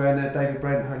 I'm actually wearing the David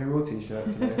Brent Holy War t-shirt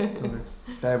today. So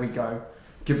there we go.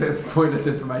 Give a bit of pointless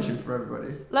information for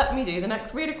everybody. Let me do the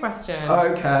next reader question.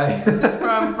 Okay. This is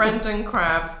from Brendan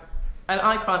Crabb, and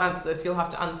I can't answer this. You'll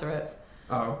have to answer it.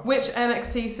 Oh. Which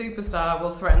NXT superstar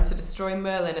will threaten to destroy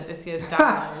Merlin at this year's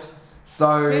download?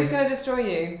 So who's going to destroy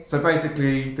you? So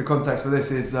basically, the context for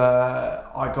this is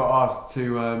I got asked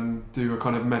to do a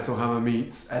kind of Metal Hammer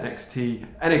meets NXT.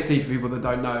 NXT, for people that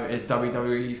don't know, is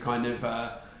WWE's kind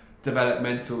of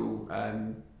developmental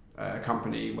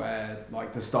company where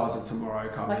like the stars of tomorrow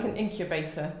come. Like an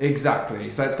incubator.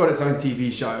 Exactly. So it's got its own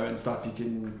TV show and stuff. You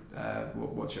can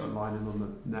watch it online and on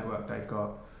the network they've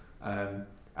got.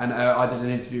 And I did an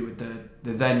interview with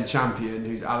the then champion,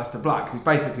 who's Aleister Black, who's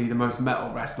basically the most metal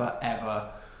wrestler ever.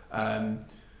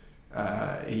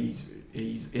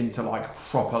 He's into like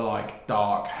proper like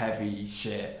dark, heavy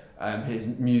shit.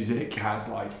 His music has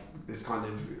like this kind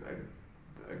of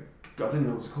I don't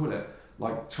know what to call it,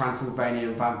 like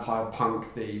Transylvanian vampire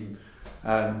punk theme.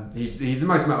 He's the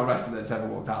most metal wrestler that's ever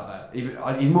walked out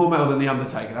there. He's more metal than The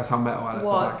Undertaker. That's how metal Aleister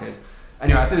Black is.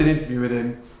 Anyway, I did an interview with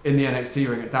him in the NXT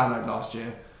ring at Download last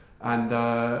year, and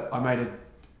I made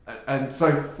And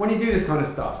so when you do this kind of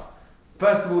stuff,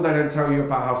 first of all, they don't tell you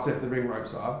about how stiff the ring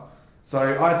ropes are. So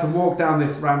I had to walk down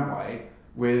this rampway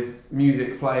with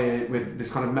music playing, with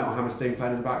this kind of Metal Hammer Sting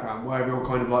playing in the background, where everyone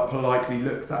kind of like politely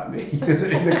looked at me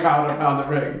in the crowd around the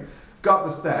ring. Got up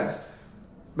the steps,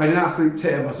 made an absolute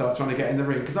tit of myself trying to get in the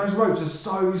ring because those ropes are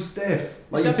so stiff.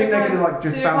 Like you think they're going to like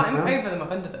just bounce down. Did you over them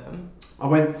or under them? I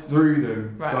went through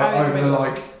them, right, so over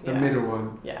the middle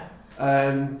one. Yeah.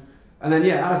 And then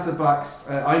Alistair Black's.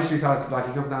 I introduced Alistair Black.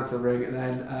 He comes down to the ring, and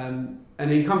then and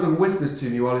he comes and whispers to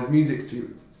me while his music's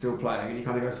still playing, and he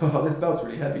kind of goes, "Oh, this belt's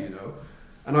really heavy, you know."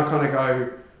 And I kind of go,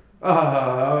 "Oh,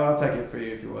 I'll take it for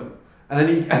you if you want." And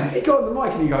then he got on the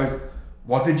mic and he goes,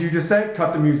 "What did you just say?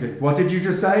 Cut the music. What did you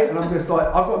just say?" And I'm just like,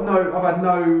 I've had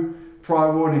no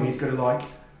prior warning he's going to like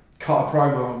cut a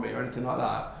promo on me or anything like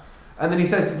that. And then he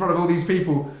says in front of all these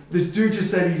people, "This dude just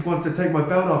said he wants to take my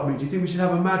belt off me. Do you think we should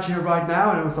have a match here right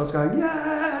now?" And everyone starts going,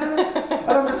 "Yeah."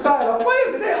 And I'm just saying, like, "Wait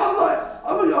a minute,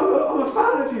 I'm a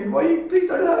fan of you. Please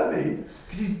don't hurt me."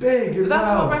 Because he's big as well.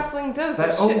 That's what wrestling does.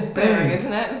 It's shit stirring,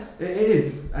 isn't it? It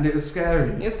is, and it was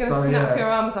scary. He was going to snap your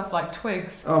arms off like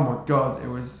twigs. Oh my god, it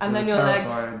was. And then was your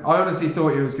terrifying. legs. I honestly thought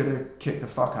he was going to kick the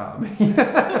fuck out of me.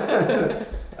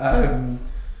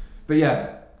 But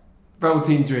yeah,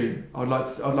 Velveteen Dream. I'd like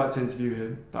to interview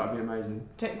him. That would be amazing.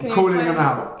 Calling him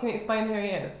out. Can you explain who he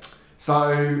is? So,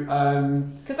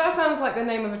 because that sounds like the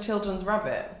name of a children's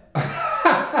rabbit.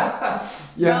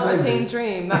 Yeah, Velveteen amazing.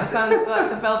 Dream. That sounds like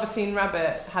the Velveteen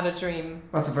Rabbit had a dream.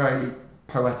 That's a very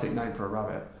poetic name for a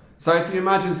rabbit. So if you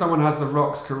imagine someone has The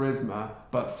Rock's charisma,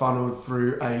 but funneled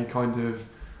through a kind of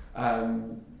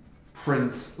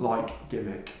Prince-like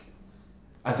gimmick,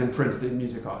 as in Prince the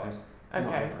music artist,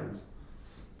 not Prince.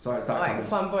 So it's that like kind of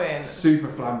flamboyant, super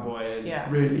flamboyant,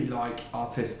 really like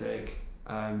artistic.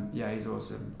 He's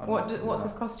awesome. What's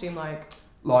his costume like?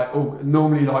 Like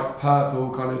normally like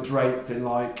purple, kind of draped in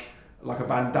like a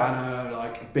bandana,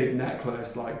 like a big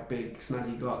necklace, like big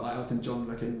snazzy like Elton John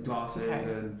looking glasses,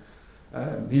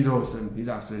 and he's awesome. He's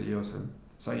absolutely awesome.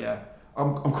 So yeah,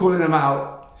 I'm calling him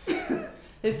out.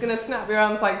 He's gonna snap your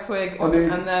arms like twigs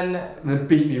and then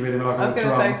beat me with him like I was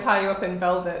gonna say tie you up in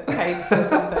velvet capes or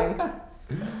something.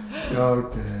 Oh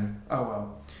dear.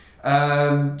 Oh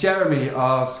well. Jeremy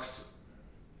asks,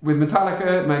 with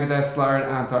Metallica, Megadeth, Slayer, and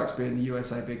Anthrax being the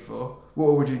USA Big Four,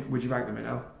 what would you rank them in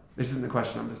now? This isn't the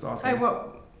question. I'm just asking.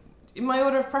 In my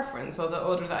order of preference, or the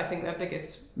order that I think they're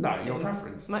biggest? No, your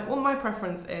preference. My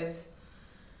preference is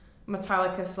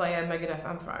Metallica, Slayer, Megadeth,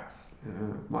 Anthrax. Yeah,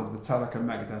 mine's Metallica,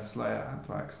 Megadeth, Slayer,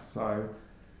 Anthrax. So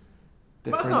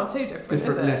that's not too different.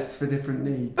 Different lists for different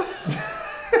needs.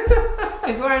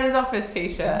 He's wearing his Office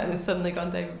t-shirt and has suddenly gone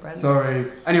David Brent. Sorry.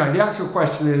 Anyway, the actual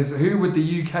question is, who would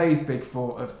the UK's Big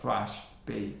Four of thrash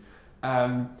be?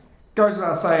 Goes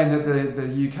without saying that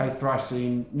the UK thrash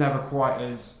scene never quite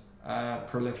as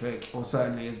prolific or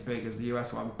certainly as big as the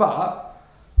US one, but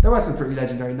there were some pretty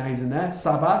legendary names in there.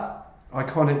 Sabbath,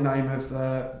 iconic name of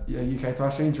the UK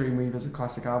thrash scene. Dreamweaver's a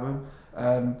classic album.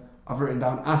 I've written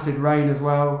down Acid Rain as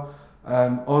well,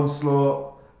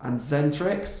 Onslaught and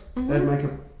Zentrix. Mm-hmm. They'd make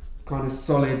a kind of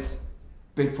solid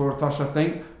Big Four of thrash, I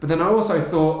think. But then I also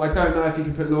thought, I don't know if you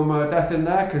can put Lawnmower Death in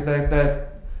there because they're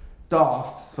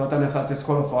daft, so I don't know if that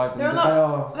disqualifies them. They're a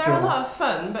lot of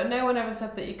fun, but no one ever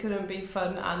said that you couldn't be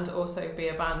fun and also be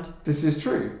a band. This is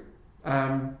true.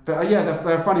 But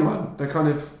they're a funny one. They're kind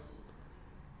of,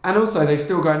 and also they're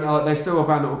still a band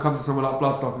that will come to someone like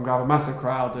Bloodstock and grab a massive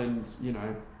crowd and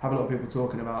have a lot of people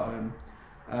talking about them.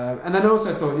 And then I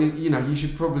also thought you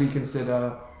should probably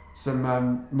consider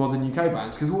some modern UK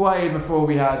bands, because way before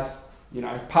we had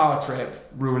Power Trip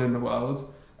ruling the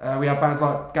world, we had bands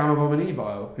like Gamma Bomb and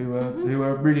Evil who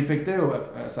were a really big deal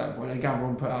at a certain point. And Gamma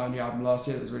Bomb put out a new album last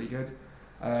year that was really good.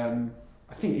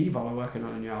 I think Evil are working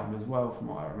on a new album as well, from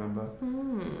what I remember.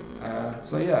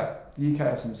 So yeah, the UK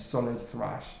has some solid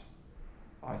thrash,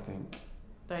 I think.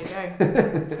 There you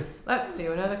go. Let's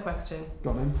do another question.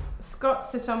 Go on then. Scott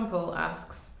Situmple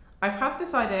asks, I've had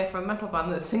this idea for a metal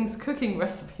band that sings cooking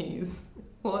recipes.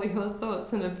 What are your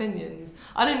thoughts and opinions?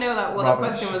 I didn't know what that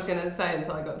question was going to say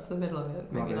until I got to the middle of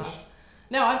it. Maybe not.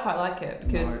 No, I quite like it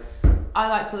because I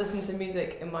like to listen to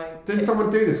music in my... Didn't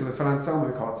someone do this with a Phil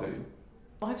Anselmo cartoon?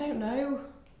 I don't know.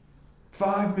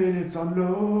 5 minutes on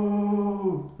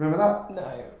low. Remember that?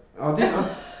 No.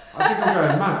 I think I'm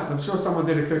going mad. I'm sure someone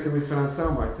did a cooking with Phil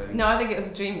Anselmo thing. No, I think it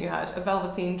was a dream you had, a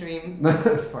Velveteen Dream.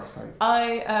 Fuck's sake.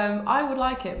 I would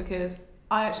like it because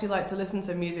I actually like to listen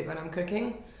to music when I'm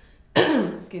cooking.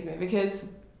 Excuse me,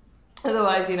 because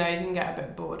otherwise, you can get a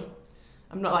bit bored.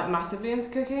 I'm not massively into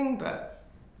cooking, but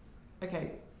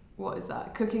okay, what is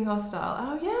that? Cooking Hostile.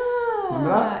 Oh yeah. Remember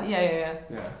that?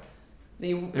 Yeah.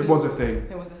 It was a thing.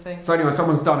 It was a thing. So anyway,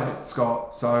 someone's done it,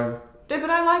 Scott. So. No, but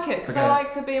I like it because Okay. I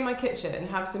like to be in my kitchen and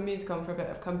have some music on for a bit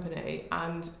of company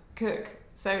and cook.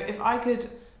 So if I could,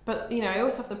 but I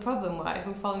always have the problem where if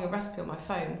I'm following a recipe on my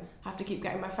phone, I have to keep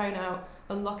getting my phone out,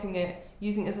 unlocking it,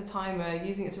 using it as a timer,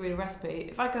 using it to read a recipe.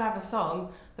 If I could have a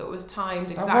song that was timed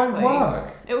exactly, That won't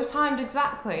work. It was timed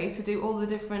exactly to do all the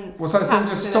different. Well, so the song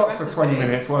just stops for 20 recipe.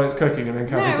 minutes while it's cooking and then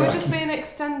No, carries it would on. just be an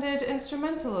extended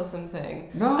instrumental or something.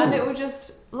 No. And it would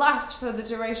just last for the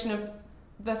duration of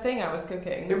the thing I was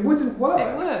cooking. It wouldn't work.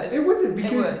 It would. It wouldn't,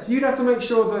 because you'd have to make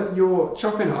sure that you're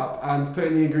chopping up and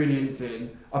putting the ingredients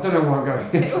in. I don't know why I'm going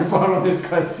in so far on this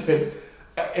question.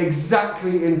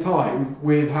 Exactly in time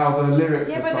with how the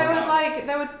lyrics are Yeah, but sung out.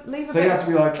 they would leave a So bit. you have to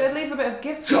be like, They'd leave a bit of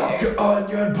gift. chop your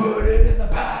onion, put it in the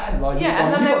pan. Like, Yeah,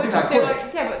 and then they would just do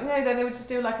quick. then they would just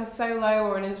do like a solo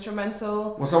or an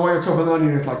instrumental. Well, so while you're chopping the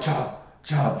onion, it's like chop,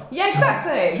 chop. Yeah, chop,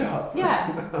 exactly. Chop.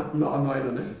 Yeah. I'm not in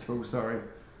on this at all. Sorry.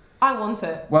 I want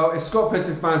it. Well, if Scott puts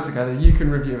this band together, you can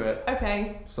review it.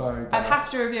 Okay. So. I'd have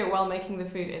to review it while making the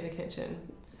food in the kitchen.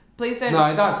 Please don't.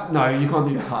 No, you can't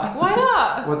do that. Why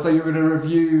not? What? So you're going to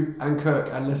review and cook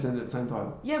and listen at the same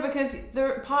time? Yeah, because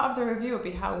the part of the review would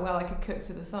be how well I could cook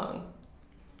to the song.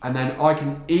 And then I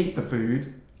can eat the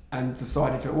food and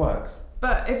decide if it works.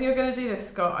 But if you're going to do this,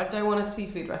 Scott, I don't want a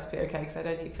seafood recipe, okay? Because I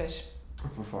don't eat fish. Oh,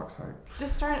 for fuck's sake.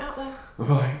 Just throwing it out there.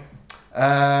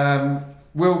 Right.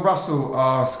 Will Russell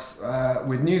asks,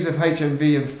 with news of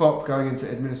HMV and FOP going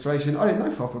into administration, I didn't know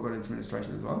FOP had gone into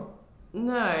administration as well.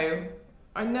 No.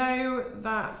 I know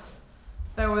that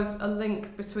there was a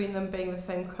link between them being the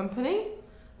same company,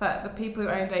 that the people who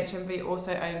owned HMV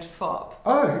also owned FOP.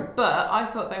 Oh. But I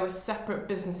thought they were separate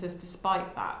businesses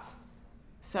despite that.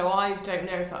 So I don't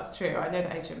know if that's true. I know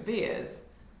that HMV is.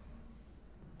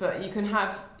 But you can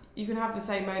have the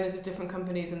same owners of different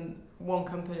companies and one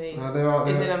company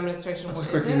is in administration. I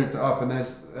just quickly looked it up, and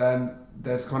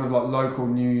there's kind of like local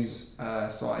news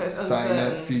sites saying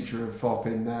that the future of FOP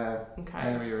in their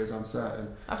area is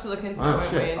uncertain. I have to look into that. Oh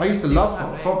shit! I used to love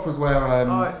FOP. FOP was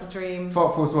where it's a dream.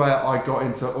 FOP was where I got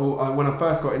into when I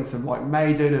first got into like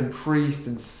Maiden and Priest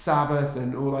and Sabbath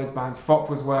and all those bands.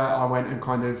 FOP was where I went and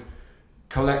kind of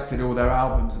collected all their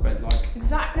albums a bit, like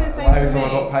exactly the same. Every time I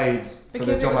got paid for the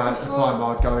because job at the time,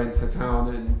 I'd go into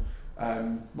town and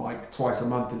like twice a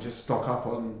month and just stock up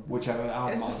on whichever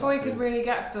album. It was before you could really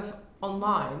get stuff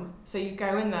online, so you'd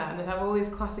go in there and they'd have all these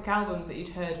classic albums that you'd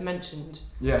heard mentioned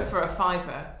for a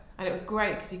 £5, and it was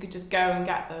great because you could just go and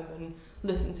get them and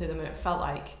listen to them, and it felt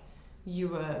like you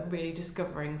were really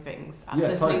discovering things and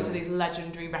listening to these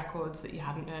legendary records that you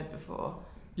hadn't heard before.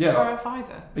 Yeah, for a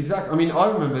 £5. Exactly. I mean, I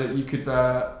remember that you could.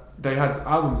 They had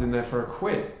albums in there for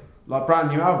 £1, like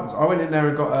brand new albums. I went in there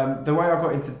and got. The way I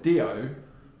got into Dio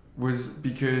was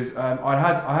because I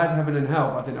had Heaven and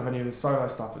Hell, but I didn't have any of his solo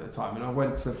stuff at the time. And I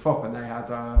went to FOP and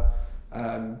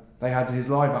they had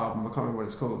his live album. I can't remember what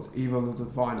it's called, Evil or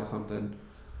Divine or something.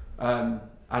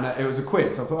 And it was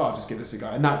 £1, so I thought, I'll just give this a go.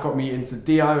 And that got me into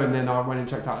Dio, and then I went and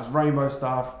checked out his Rainbow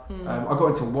stuff. I got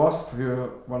into Wasp, who are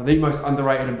one of the most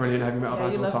underrated and brilliant heavy metal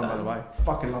bands of all time, by the way.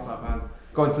 Fucking love that band.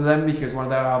 Got into them because one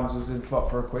of their albums was in FOP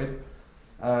for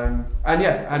 £1.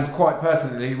 And quite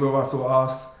personally, Will Russell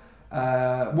asks,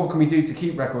 what can we do to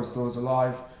keep record stores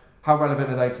alive? How relevant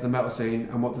are they to the metal scene,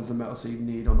 and what does the metal scene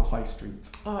need on the high street?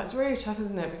 Oh, it's really tough,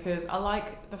 isn't it? Because I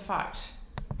like the fact,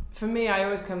 for me, I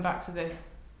always come back to this,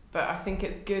 but I think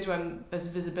it's good when there's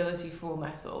visibility for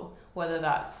metal, whether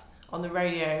that's on the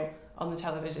radio, on the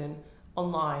television,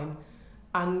 online.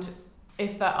 And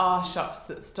if there are shops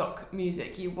that stock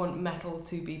music, you want metal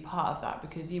to be part of that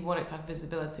because you want it to have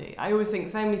visibility. I always think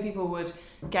so many people would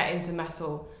get into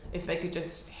metal if they could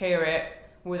just hear it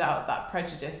without that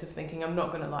prejudice of thinking, I'm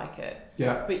not going to like it.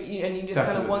 Yeah. But you just Definitely.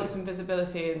 kind of want some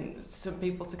visibility and some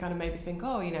people to kind of maybe think,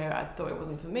 I thought it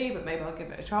wasn't for me, but maybe I'll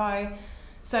give it a try.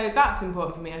 So that's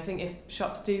important for me. I think if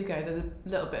shops do go, there's a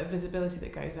little bit of visibility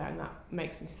that goes out, and that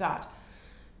makes me sad.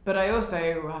 But I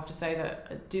also have to say that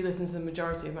I do listen to the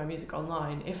majority of my music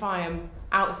online. If I am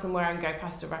out somewhere and go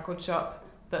past a record shop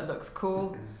that looks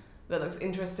cool, that looks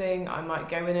interesting, I might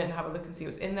go in it and have a look and see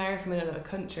what's in there. If I'm in another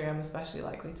country, I'm especially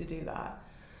likely to do that.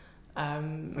 But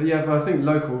I think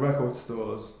local record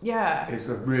stores is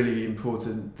a really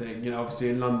important thing. Obviously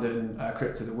in London,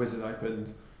 Crypto the Wizard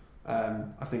opened,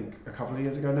 I think a couple of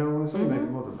years ago now, I want to say, maybe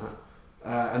more than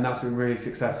that. And that's been really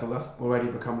successful. That's already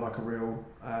become like a real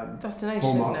destination,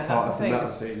 hallmark isn't it? part That's of the the thing. metal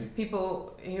scene.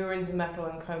 People who are into metal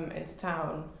and come into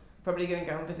town probably going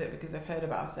to go and visit because they've heard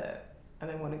about it and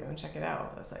they want to go and check it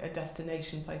out. That's like a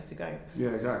destination place to go. Yeah,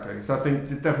 exactly. So I think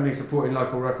definitely supporting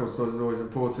local record stores is always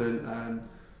important.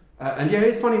 And yeah,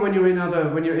 it's funny when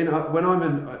when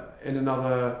I'm in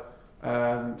another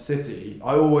city,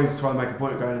 I always try and make a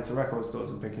point of going into record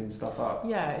stores and picking stuff up.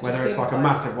 Yeah, whether it's like a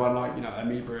massive one like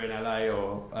Amoeba in LA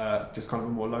or just kind of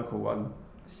a more local one.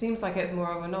 Seems like it's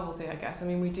more of a novelty, I guess. I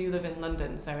mean, we do live in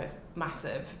London, so it's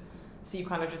massive. So you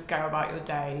kind of just go about your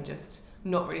day, just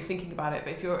not really thinking about it.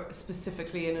 But if you're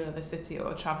specifically in another city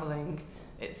or travelling,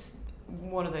 it's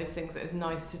one of those things that is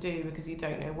nice to do because you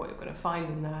don't know what you're going to find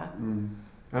in there. Mm.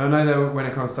 And I know that when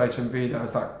it comes to HMV, there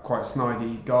was that quite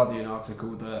snidey Guardian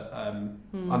article that,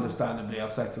 understandably,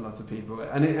 upset a lot of people,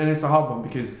 and it's a hard one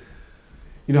because,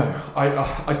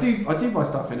 I do buy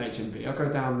stuff in HMV. I go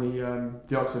down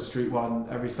the Oxford Street one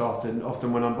every so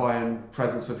often when I'm buying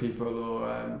presents for people or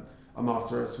I'm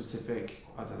after a specific,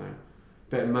 I don't know,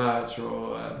 bit of merch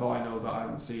or vinyl that I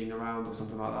haven't seen around or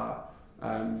something like that.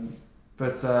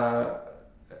 But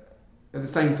at the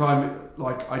same time,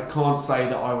 like, I can't say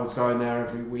that I was going there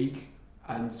every week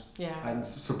and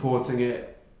supporting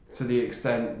it to the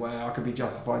extent where I could be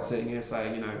justified sitting here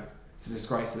saying, it's a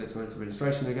disgrace that it's going into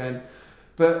administration again.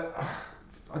 But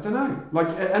I don't know. Like,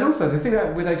 and also the thing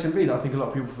that with HMV that I think a lot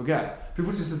of people forget,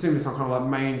 people just assume it's some kind of like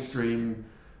mainstream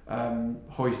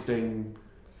hoisting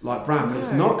like brand, but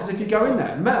it's not, because if you go in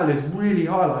there, metal is really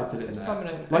highlighted in there.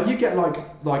 Prominent. Like, you get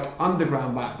like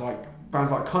underground bands like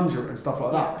Conjure and stuff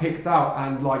like that picked out,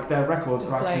 and like their records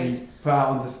are actually put out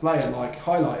on display and like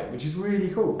highlighted, which is really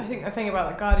cool. I think the thing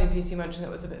about the Guardian piece you mentioned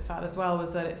that was a bit sad as well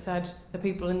was that it said the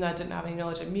people in there didn't have any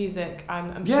knowledge of music.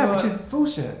 I'm sure, which is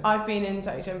bullshit. I've been into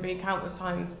HMV countless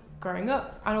times growing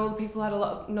up, and all the people had a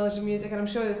lot of knowledge of music, and I'm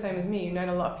sure you're the same as me. You've known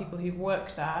a lot of people who've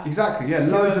worked there. Exactly, yeah,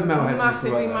 loads of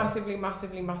metalheads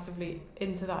massively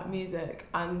into that music,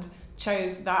 and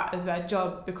chose that as their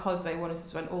job because they wanted to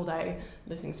spend all day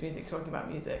listening to music, talking about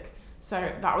music.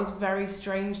 So that was very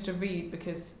strange to read,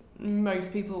 because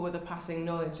most people with a passing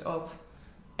knowledge of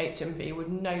HMV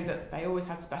would know that they always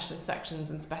had specialist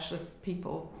sections and specialist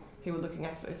people who were looking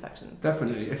after those sections.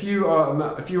 Definitely. If you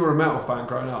were a metal fan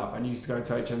growing up and you used to go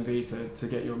to HMV to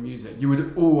get your music, you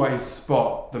would always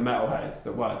spot the metalheads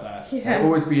that worked there. Yeah. There'd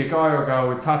always be a guy or a girl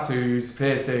with tattoos,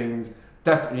 piercings.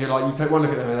 Definitely, you take one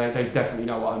look at them and they definitely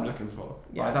know what I'm looking for.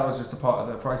 Yeah. Like, that was just a part of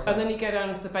the process. And then you go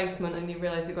down to the basement and you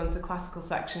realise you've gone to the classical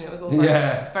section. It was all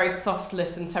very soft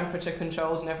lit and temperature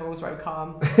controlled, and everyone was very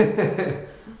calm.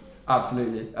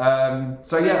 Absolutely.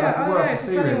 So yeah, worth to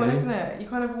see, really. It's a funny one, isn't it? You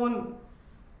kind of want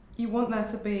there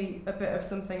to be a bit of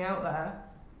something out there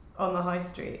on the high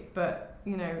street, but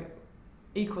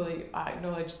equally I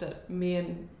acknowledge that me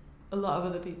and a lot of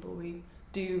other people, we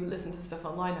do listen to stuff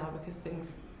online now because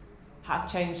things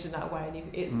have changed in that way,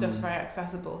 and stuff's very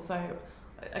accessible. So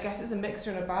I guess it's a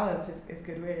mixture and a balance is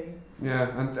good, really. Yeah,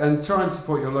 and try and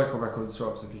support your local record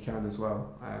shops if you can as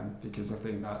well, because I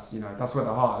think that's where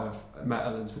the heart of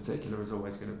metal in particular is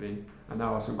always going to be, and there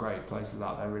are some great places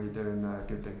out there really doing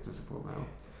good things to support metal.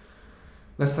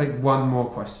 Let's take one more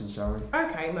question, shall we?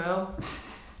 Okay, Merl.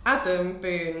 Adam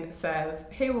Boone says,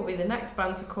 who will be the next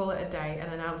band to call it a day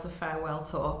and announce a farewell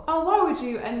tour? Oh, why would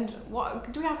you end...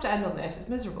 What do we have to end on this? It's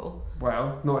miserable.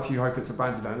 Well, not if you hope it's a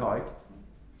band you don't like.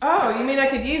 Oh, you mean I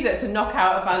could use it to knock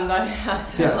out a band I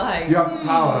don't like? You have the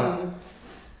power.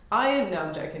 No,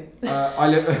 I'm joking. I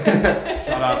live...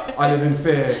 Shut up. I live in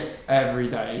fear every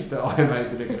day that I'm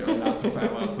able to announce a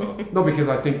farewell tour. Not because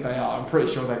I think they are. I'm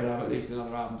pretty sure they're going to have at least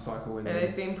another album cycle with them. They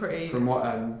seem pretty... From what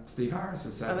Steve Harris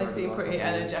has said. And they seem pretty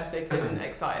energetic and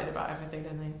excited about everything,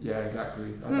 don't they? Yeah,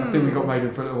 exactly. I think we got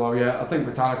Maiden for a little while, yeah. I think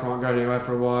Metallica won't go anywhere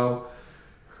for a while.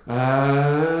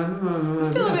 I'm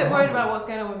still a bit worried about what's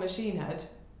going on with Machine Head.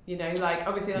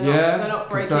 Obviously they're not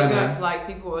breaking up like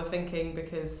people were thinking,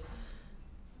 because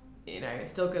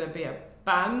it's still going to be a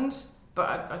band,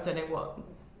 but I don't know what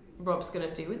Rob's going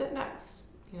to do with it next.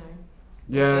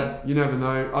 Yeah, you never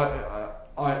know.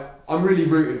 I'm really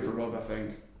rooting for Rob.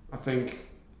 I think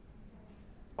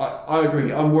I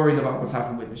agree. I'm worried about what's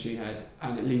happened with Machine Head,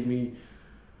 and it leaves me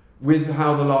with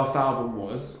how the last album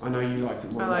was. I know you liked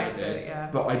it more than I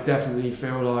did, but I definitely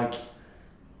feel like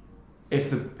if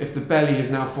the belly is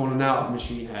now fallen out of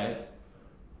Machine Head,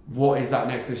 what is that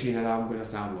next Machine Head album going to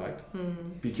sound like?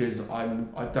 Because I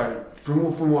don't,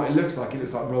 from what it looks like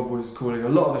Rob was calling a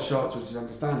lot of the shots, which is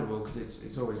understandable because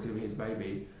it's always going to be his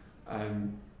baby.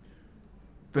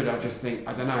 But I just think,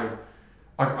 I don't know,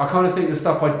 I kind of think the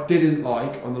stuff I didn't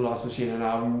like on the last Machine Head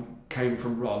album came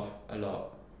from Rob a lot.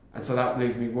 And so that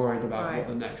leaves me worried about what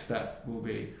the next step will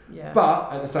be. Yeah.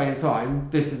 But at the same time,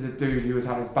 this is a dude who has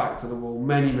had his back to the wall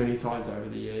many, many times over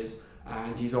the years,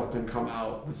 and he's often come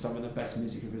out with some of the best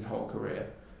music of his whole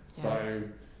career. Yeah. So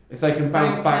if they can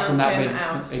bounce Don't back from count that him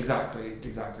out.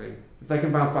 exactly. If they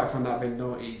can bounce back from that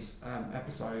mid-noughties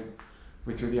episode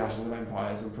with Through the Ashes of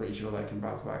Empires, I'm pretty sure they can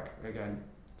bounce back again.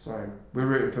 So we're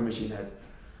rooting for Machine Head.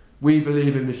 We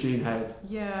believe in Machine Head.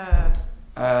 Yeah.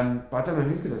 But I don't know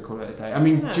who's going to call it a day. I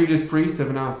mean, Judas Priest have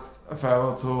announced a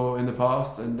farewell tour in the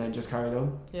past and then just carried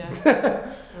on. Yeah.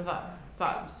 Well,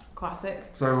 that's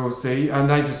classic. So we'll see. And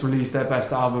they just released their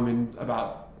best album in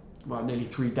about, nearly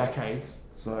 3 decades.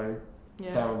 So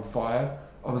they're on fire.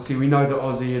 Obviously, we know that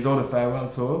Ozzy is on a farewell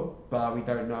tour, but we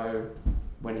don't know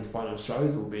when his final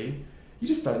shows will be. You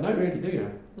just don't know, really, do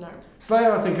you? No.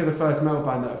 Slayer, I think, are the first metal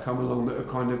band that have come along that have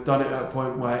kind of done it at a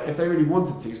point where if they really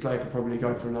wanted to, Slayer could probably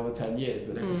go for another 10 years,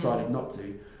 but they've decided not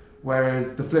to.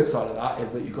 Whereas the flip side of that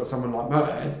is that you've got someone like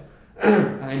Motorhead,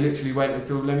 and they literally wait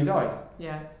until Lemmy died.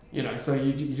 Yeah. You know, so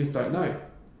you just don't know.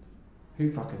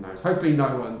 Who fucking knows? Hopefully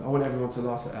no one. I want everyone to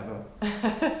last forever.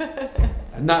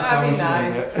 And that's how we should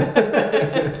end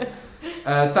it.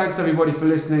 Thanks everybody for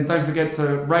listening. Don't forget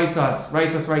to rate us.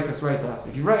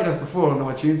 If you rated us before on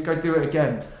iTunes, go do it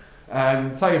again.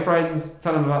 Tell your friends,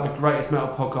 tell them about the greatest metal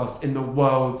podcast in the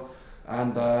world,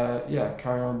 and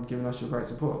carry on giving us your great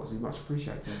support because we much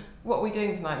appreciate it. What are we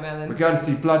doing tonight, Merlin? We're going to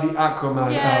see bloody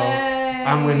Aquaman,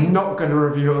 and we're not going to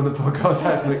review it on the podcast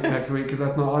next week because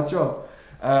that's not our job.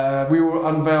 We will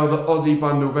unveil the Aussie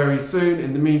bundle very soon.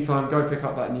 In the meantime, go pick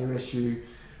up that new issue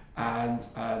and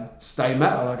stay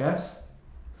metal, I guess.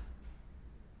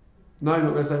 No,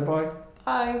 not going to say bye.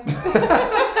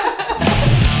 Bye.